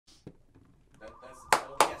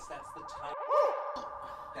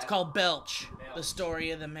It's called Belch. The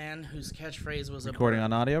story of the man whose catchphrase was recording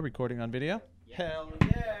on audio, recording on video. Yeah. Hell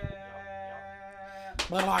yeah!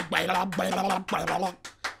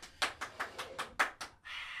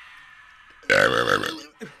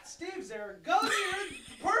 Steve, there goes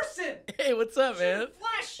your person. Hey, what's up, man?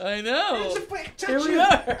 Flash. I know. Here we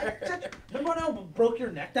are. Remember when I broke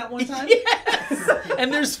your neck that one time? Yes.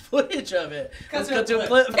 And there's footage of it. Let's go to a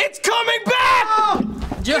clip. It's coming back!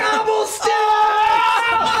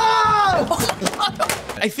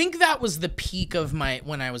 I think that was the peak of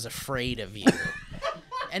when I was afraid of you.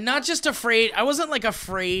 And not just afraid, I wasn't like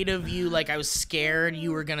afraid of you, like I was scared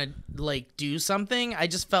you were gonna like do something. I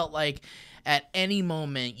just felt like at any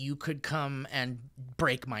moment you could come and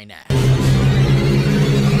break my neck.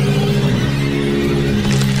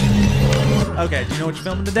 Okay, do you know what you're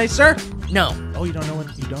filming today, sir? No. Oh, you don't know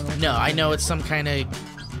what? You don't know? No, I know it's some kind of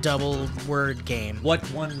double word game. What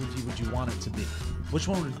one would you want it to be? Which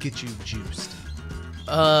one would get you juiced?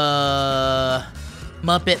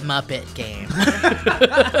 Muppet game.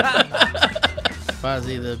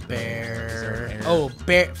 Fozzie the Bear. Oh,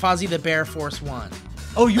 Fozzie the Bear Force 1.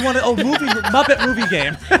 Oh, you want to? Oh, Muppet movie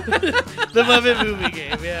game. The Muppet movie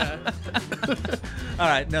game, yeah. All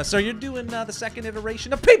right, no. So you're doing the second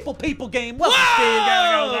iteration of People game. Welcome, Steve.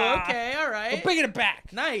 Okay, all right. We're bringing it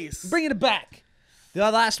back. Nice. Bringing it back. The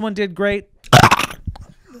last one did great.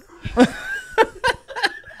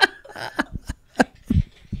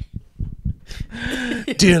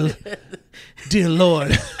 Dear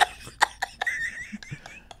Lord,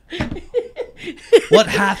 what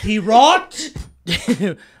hath he wrought?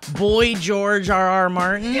 Boy George R.R.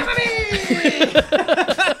 Martin.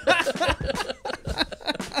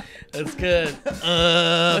 That's good.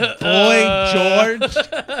 Boy George.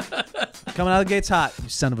 Coming out of the gates hot, you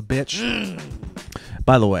son of a bitch.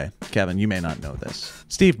 By the way, Kevin, you may not know this.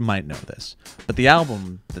 Steve might know this. But the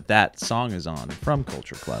album that song is on from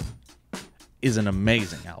Culture Club is an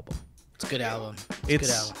amazing album. It's a good album.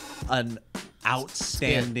 It's an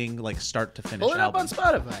outstanding, like, start to finish Pull it up album. on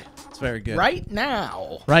Spotify. It's very good. Right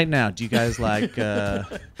now. Right now. Do you guys like I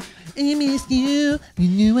miss you. You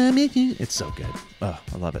knew I miss you. It's so good. Oh,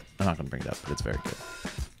 I love it. I'm not going to bring it up, but it's very good.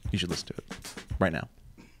 You should listen to it right now.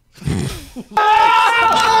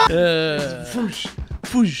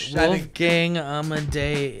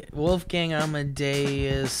 Wolfgang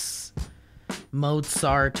Amadeus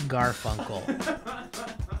Mozart Garfunkel.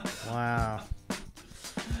 Wow.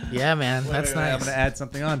 Yeah, man, that's nice. I'm gonna add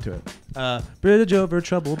something onto it. Bridge over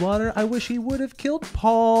troubled water. I wish he would have killed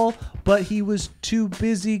Paul, but he was too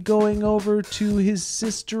busy going over to his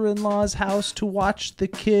sister-in-law's house to watch the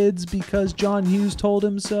kids because John Hughes told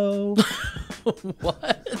him so.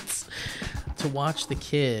 What? To watch the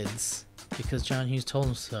kids because John Hughes told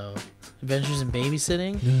him so. Adventures in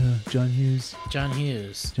Babysitting? Yeah, John Hughes. John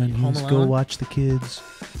Hughes. John Home Hughes, Alone? go watch the kids.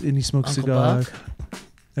 And he smokes a Uncle cigar. Buck?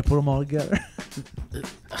 And put them all together.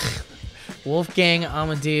 Wolfgang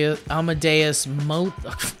Amadeus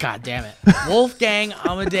God damn it. Wolfgang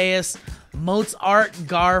Amadeus Mozart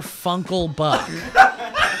Garfunkel Buck.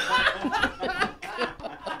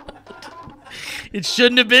 It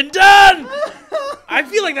shouldn't have been done. I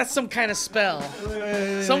feel like that's some kind of spell.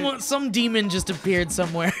 Some demon just appeared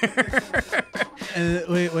somewhere. And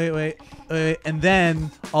wait. And then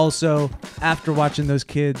also after watching those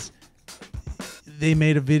kids, they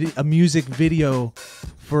made a music video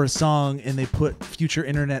for a song, and they put future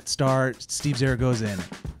internet star Steve Zaragoza in.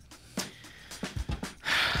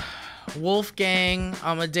 Wolfgang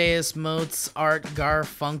Amadeus Mozart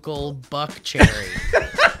Garfunkel Buck Cherry.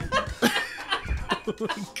 Oh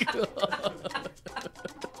my God.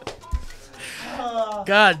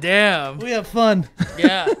 God damn. We have fun.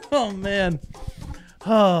 Yeah. Oh man.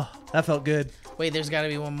 Oh, that felt good. Wait, there's got to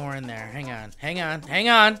be one more in there. Hang on.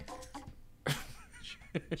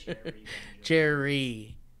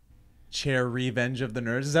 Cherry. Revenge of the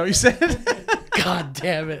Nerds. Is that what you said? God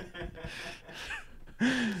damn it.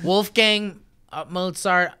 Wolfgang Amadeus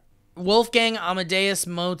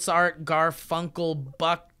Mozart Garfunkel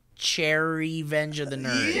Buck Cherry Revenge of the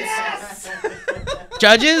Nerds. Yes!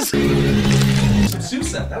 Judges?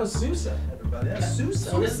 Sousa. That was Sousa, everybody. That's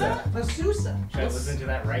Sousa. What is that? That's Sousa. Should I listen to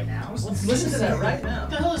that right now? Let's listen to that right now. What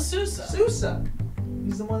the hell is Sousa? Sousa.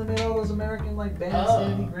 He's the one that made all those American like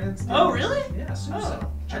bandstand grandstand. Oh, really? Yeah, Sousa.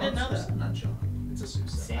 Oh, I didn't know that. Not John. It's a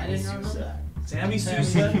Sousa. I didn't know that. Sammy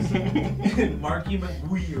Sousa and Marky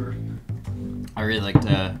McGuire. I really liked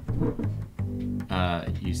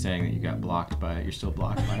you saying that you got blocked by it. You're still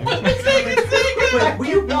blocked by it. Wait, were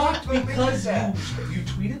you blocked because you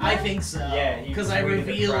tweeted that? I think so. Yeah, because I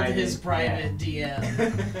revealed his private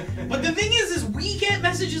DM. But the thing is we get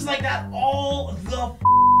messages like that all the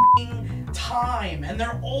time, and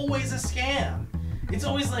they're always a scam. It's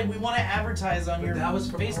always like, we want to advertise on your that was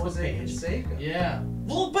from Facebook page. Saige. Yeah.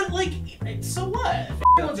 Well, but like, so what? If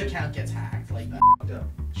anyone's account gets hacked like that.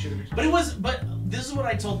 But this is what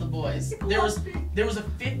I told the boys. There was a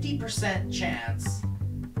 50% chance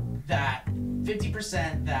that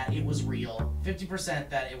 50% that it was real, 50%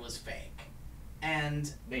 that it was fake,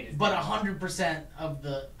 but 100% of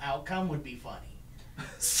the outcome would be funny.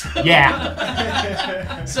 So,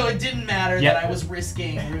 yeah. So it didn't matter that I was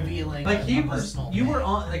risking revealing like a personal you thing. were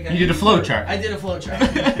on like you did a flow chart. I did a flow chart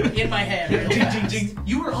in my head. Real fast.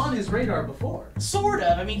 You were on his radar before. Sort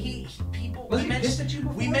of. I mean, we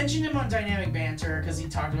mentioned him on Dynamic Banter because he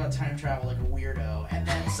talked about time travel like a weirdo, and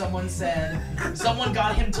then someone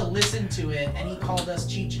got him to listen to it, and he called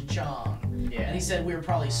us Cheech and Chong, and he said we were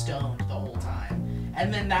probably stoned the whole time,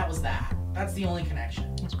 and then that was that. That's the only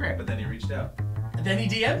connection. That's great. But then he reached out. And then he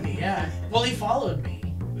DM'd me. Yeah. Well, he followed me.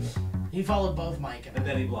 He followed both Mike and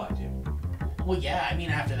then he blocked you. Well, yeah. I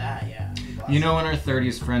mean, after that, yeah. You know, in our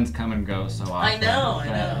 30s, friends come and go so often. I know.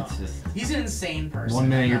 It's just, he's an insane person. 1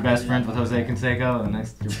 minute you're best friends with Jose Canseco, and the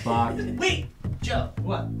next you're blocked. Wait, Joe.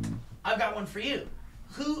 What? I've got one for you.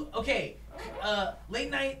 Okay,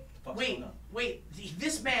 late night. Wait.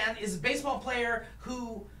 This man is a baseball player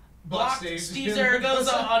who blocked Steve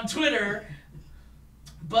Zaragoza on Twitter.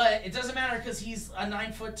 But it doesn't matter because he's a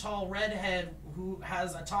 9-foot-tall redhead who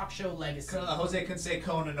has a talk show legacy. Jose Canseco,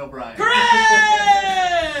 Conan O'Brien. Correct!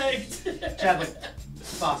 Chadwick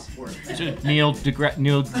Fosworth. Neil deGrasse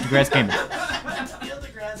Gaiman. Neil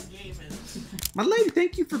deGrasse Gaiman. My lady,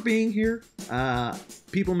 thank you for being here.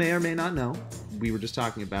 People may or may not know. We were just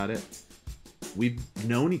talking about it. We've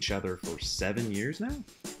known each other for 7 years now.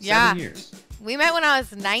 Yeah. 7 years. We met when I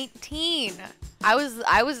was 19. I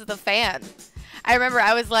was the fan. I remember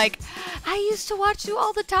I was like, I used to watch you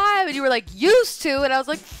all the time. And you were like, used to? And I was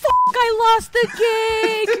like, fuck, I lost the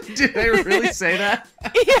gig. Did I really say that?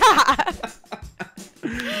 Yeah.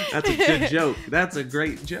 That's a good joke. That's a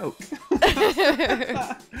great joke.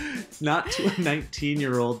 Not to a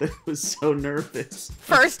 19-year-old that was so nervous.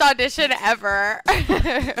 First audition ever.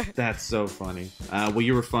 That's so funny. Well,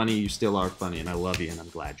 you were funny. You still are funny, and I love you, and I'm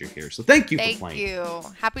glad you're here. So thank you for playing. Thank you.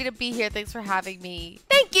 Happy to be here. Thanks for having me.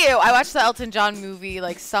 Thank you. I watched the Elton John movie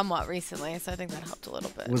like somewhat recently, so I think that helped a little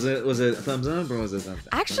bit. Was it a thumbs up or was it thumbs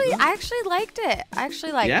down? Actually, I actually liked it. I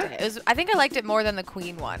think I liked it more than the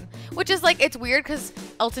Queen one, which is like, it's weird because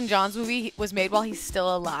Elton John's movie was made while he's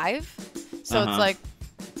still alive, so it's like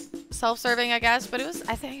self-serving, I guess. But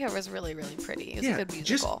I think it was really, really pretty. It was a good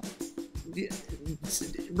musical.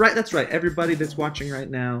 Right, that's right. Everybody that's watching right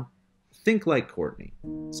now, think like Courtney.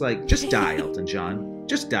 It's like, just die, Elton John.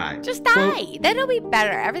 Just die. Just die. Then it'll be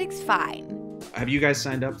better. Everything's fine. Have you guys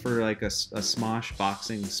signed up for like a SMOSH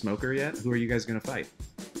boxing smoker yet? Who are you guys gonna fight?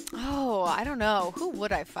 Oh, I don't know. Who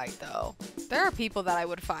would I fight though? There are people that I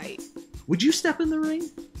would fight. Would you step in the ring?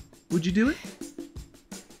 Would you do it?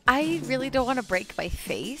 I really don't want to break my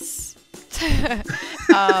face.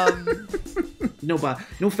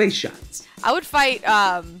 No face shots. I would fight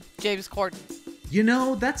James Corden. You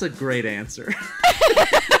know, that's a great answer.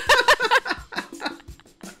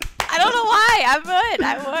 I don't know why.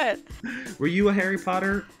 I would. Were you a Harry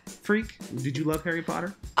Potter freak? Did you love Harry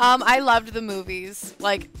Potter? I loved the movies.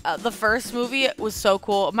 Like, the first movie was so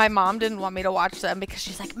cool. My mom didn't want me to watch them because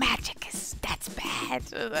she's like, that's bad.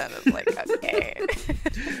 And I was like, okay.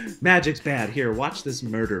 Magic's bad. Here, watch this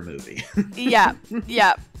murder movie. Yeah.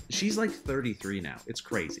 She's like 33 now. It's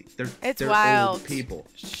crazy. It's they're wild. Old people.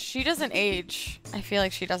 She doesn't age. I feel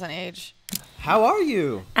like she doesn't age. How are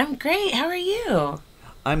you? I'm great. How are you?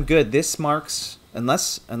 I'm good. This marks,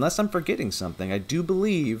 unless I'm forgetting something, I do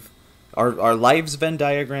believe our lives Venn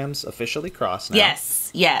diagrams officially crossed now.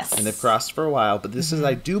 Yes. And they've crossed for a while, but this is,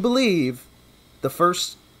 I do believe, the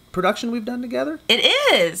first production we've done together. It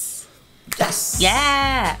is. Yes.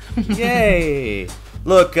 Yeah. Yay.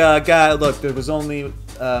 Look, guy, there was only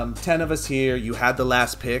 10 of us here. You had the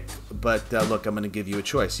last pick, but look, I'm going to give you a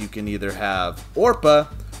choice. You can either have Orpa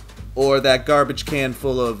or that garbage can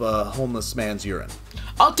full of homeless man's urine.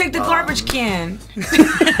 I'll take the garbage can.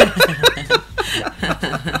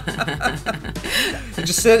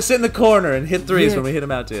 Just sit in the corner and hit threes when we hit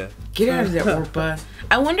them out to you. Get out of there, Orpa.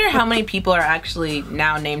 I wonder how many people are actually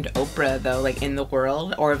now named Oprah, though, like, in the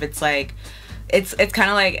world. Or if it's like, it's kind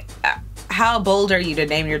of like, how bold are you to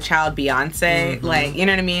name your child Beyonce? Mm-hmm. Like, you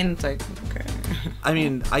know what I mean? It's like, okay. I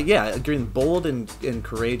mean, yeah, agreeing. Bold and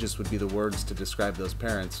courageous would be the words to describe those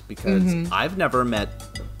parents, because I've never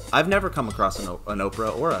come across an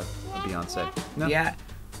Oprah or a Beyonce. No. Yeah.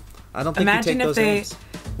 I don't think Imagine you take if those they names.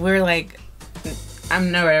 were like, I'm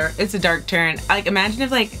nowhere. It's a dark turn. Like, imagine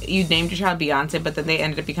if like you named your child Beyonce, but then they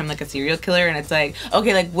ended up becoming like a serial killer, and it's like,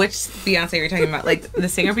 okay, like which Beyonce are you talking about? Like the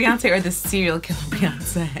singer Beyonce or the serial killer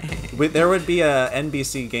Beyonce? There would be a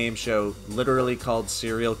NBC game show literally called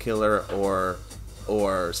Serial Killer or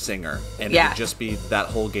Singer, and it would just be that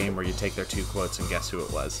whole game where you take their 2 quotes and guess who it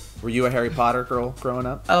was. Were you a Harry Potter girl growing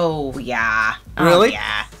up? Oh yeah. Really? Oh,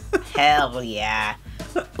 yeah. Hell yeah.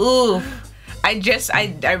 Ooh.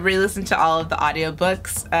 I re-listened to all of the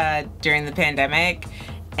audiobooks during the pandemic,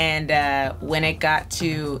 and when it got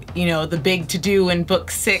to, the big to-do in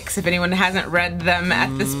book 6, if anyone hasn't read them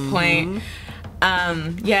at this point,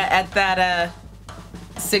 at that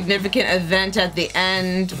significant event at the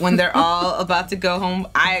end when they're all about to go home,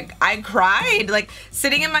 I cried, like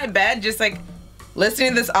sitting in my bed just like listening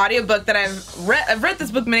to this audiobook that I've read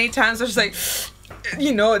this book many times. I was just like,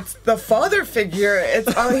 it's the father figure.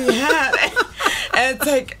 It's all he had. And it's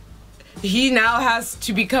like, he now has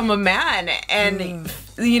to become a man. And,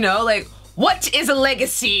 like, what is a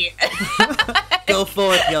legacy? Go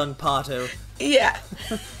for it, young Pato. Yeah.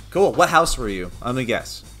 Cool. What house were you? I'm going to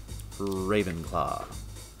guess. Ravenclaw.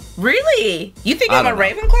 Really? You think I'm a don't know.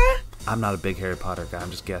 Ravenclaw? I'm not a big Harry Potter guy.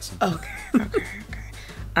 I'm just guessing. Okay.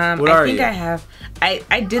 What are you?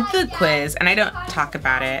 I did the quiz, and I don't talk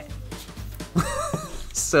about it.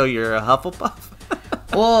 So you're a Hufflepuff?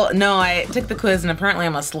 Well, no, I took the quiz, and apparently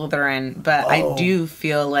I'm a Slytherin, but I do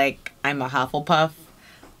feel like I'm a Hufflepuff,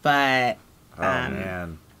 but... Oh,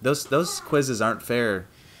 man. Those quizzes aren't fair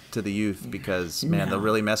to the youth, because, man, they'll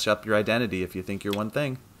really mess up your identity if you think you're one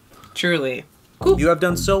thing. Truly. Cool. You have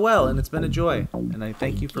done so well, and it's been a joy, and I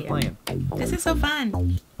thank you for playing. This is so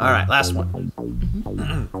fun. All right, last one.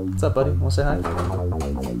 What's up, buddy? Want to say hi?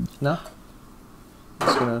 No?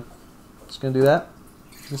 Just gonna do that?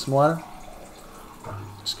 Get some water?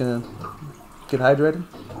 Just gonna get hydrated?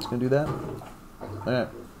 Just gonna do that? All right,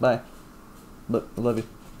 bye. Look, I love you.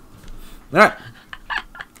 All right.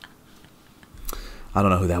 I don't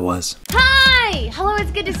know who that was. Hi! Hello,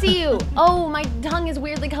 it's good to see you. Oh, my tongue is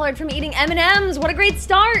weirdly colored from eating M&Ms. What a great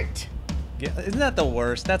start. Yeah, isn't that the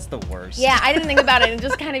worst? That's the worst. Yeah, I didn't think about it. It's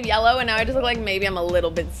just kind of yellow, and now I just look like maybe I'm a little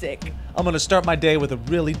bit sick. I'm gonna start my day with a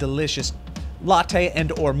really delicious latte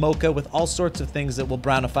and or mocha with all sorts of things that will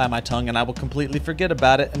brownify my tongue, and I will completely forget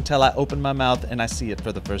about it until I open my mouth and I see it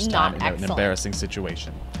for the first time in an embarrassing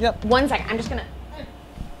situation. Yep. 1 second. I'm just gonna...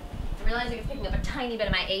 I'm realizing it's picking up a tiny bit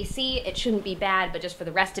of my AC. It shouldn't be bad, but just for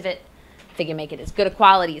the rest of it, figure make it as good a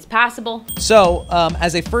quality as possible. So,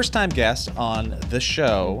 as a first-time guest on the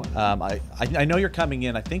show, I know you're coming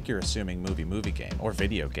in, I think you're assuming movie game, or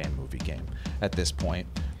video game movie game at this point.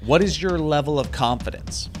 What is your level of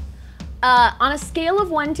confidence? On a scale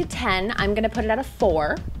of 1 to 10, I'm gonna put it at a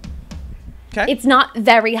 4. Okay. It's not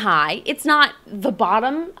very high. It's not the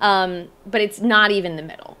bottom, but it's not even the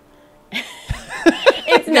middle.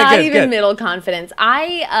 It's not even middle confidence.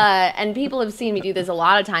 And people have seen me do this a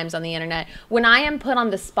lot of times on the internet. When I am put on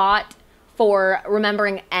the spot for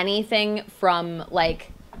remembering anything from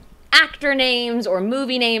like actor names or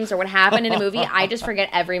movie names or what happened in a movie, I just forget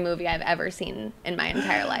every movie I've ever seen in my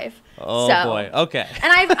entire life. Oh boy, okay.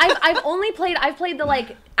 And I've played the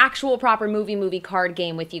like actual proper movie card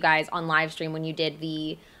game with you guys on live stream when you did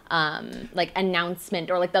the like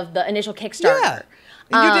announcement or like the initial Kickstarter. Yeah,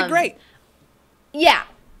 and you did great. Yeah.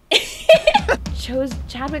 Chose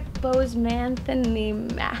Chadwick Boseman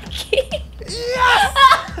Mackie. Yes!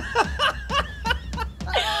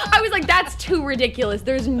 I was like, that's too ridiculous.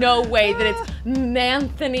 There's no way that it's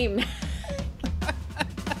Manthony Mackie.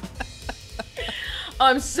 Oh,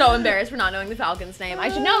 I'm so embarrassed for not knowing the Falcon's name. I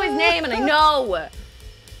should know his name, and I know.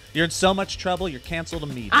 You're in so much trouble, you're canceled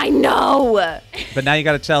immediately. I know. But now you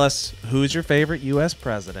got to tell us, who's your favorite U.S.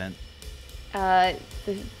 president?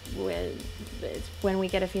 It's when we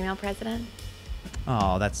get a female president.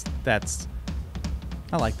 Oh, that's.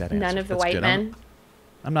 I like that answer. None of the That's white good. men.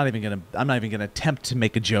 I'm not even gonna attempt to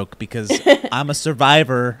make a joke because I'm a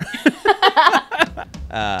survivor.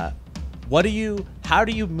 How do you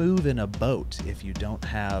move in a boat if you don't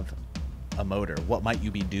have a motor? What might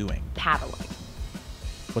you be doing? Paddling.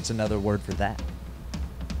 What's another word for that?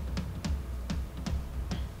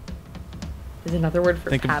 Is another word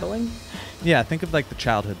for paddling? Yeah, think of like the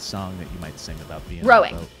childhood song that you might sing about being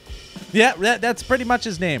rowing. on a boat. Yeah, that's pretty much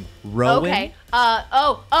his name. Rowing. Okay.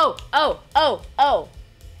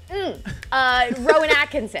 Rowan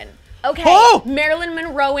Atkinson. Okay. Oh! Marilyn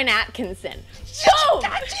Monroe and Atkinson.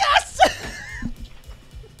 Yes!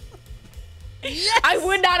 I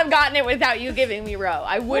would not have gotten it without you giving me row.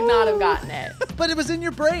 I would not have gotten it. But it was in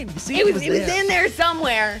your brain. You see, It was in there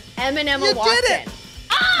somewhere. Eminem You Watson. did it.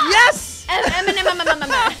 Ah! Yes. Eminem.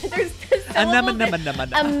 There's Eminem.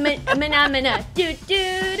 Do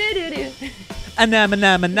do do do do.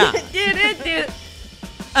 Anamana. Do do do.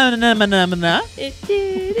 Anamana. Do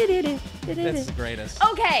do do do. That's the greatest.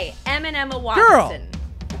 Okay, Eminem Watson. Girl.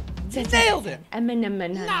 Nailed it.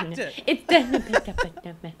 Eminem. Knocked it. It's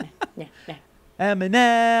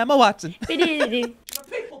Eminem Watson.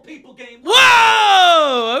 People game.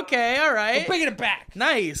 Whoa! Okay, all right. Bringing it back.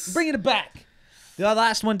 Nice. Bringing it back. The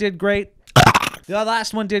last one did great. The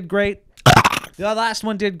last one did great. The last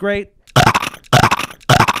one did great.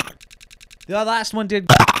 The last one did.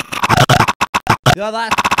 The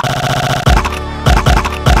last.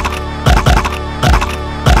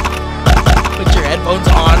 Put your headphones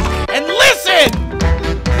on.